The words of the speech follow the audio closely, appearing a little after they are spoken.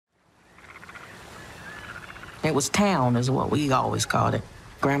It was town is what we always called it.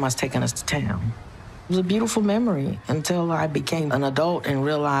 Grandma's taking us to town. It was a beautiful memory until I became an adult and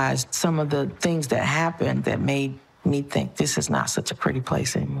realized some of the things that happened that made me think this is not such a pretty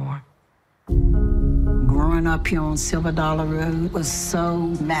place anymore. Growing up here on Silver Dollar Road was so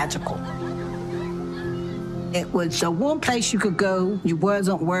magical. It was the one place you could go, you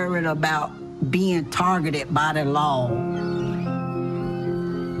wasn't worried about being targeted by the law.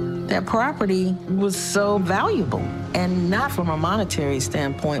 That property was so valuable, and not from a monetary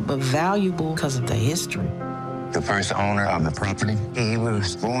standpoint, but valuable because of the history. The first owner of the property, he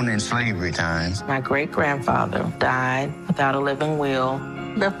was born in slavery times. My great-grandfather died without a living will.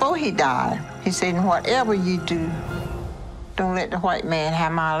 Before he died, he said, whatever you do, don't let the white man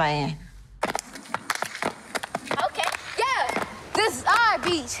have my land. Okay, yeah. This is our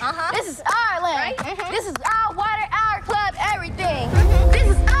beach. This is our land. Right? This is our water, our club, everything. This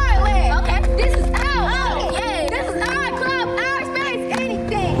is our land. Okay. This is our home. Yeah. This is our club, our space,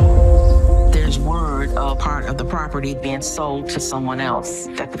 anything. There's word of part of the property being sold to someone else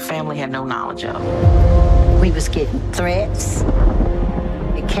that the family had no knowledge of. We was getting threats.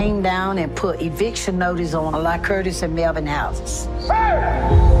 It came down and put eviction notice on La Curtis and Melvin houses.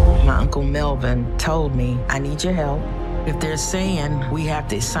 My Uncle Melvin told me, I need your help. If they're saying we have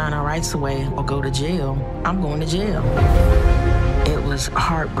to sign our rights away or go to jail, I'm going to jail. It was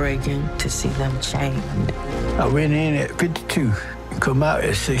heartbreaking to see them change. I went in at 52 and come out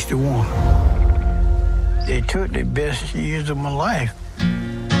at 61. They took the best years of my life.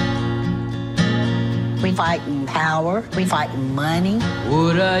 We fighting power, we fighting money.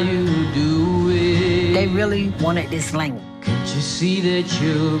 What are you doing? They really wanted this land. Can't you see that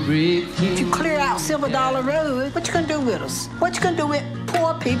you're breaking? If you clear out Silver Dollar Road, what you gonna do with us? What you gonna do with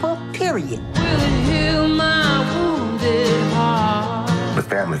poor people, period? Will it heal my wounded heart? The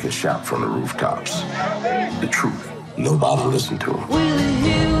family can shout from the rooftops. The truth. Nobody listened to them. Will it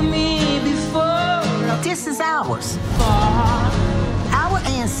heal me before? This is ours. Far? Our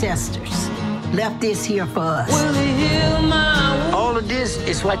ancestors left this here for us. Will it heal my wounded? All of this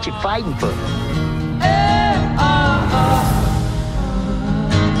is what you're fighting for.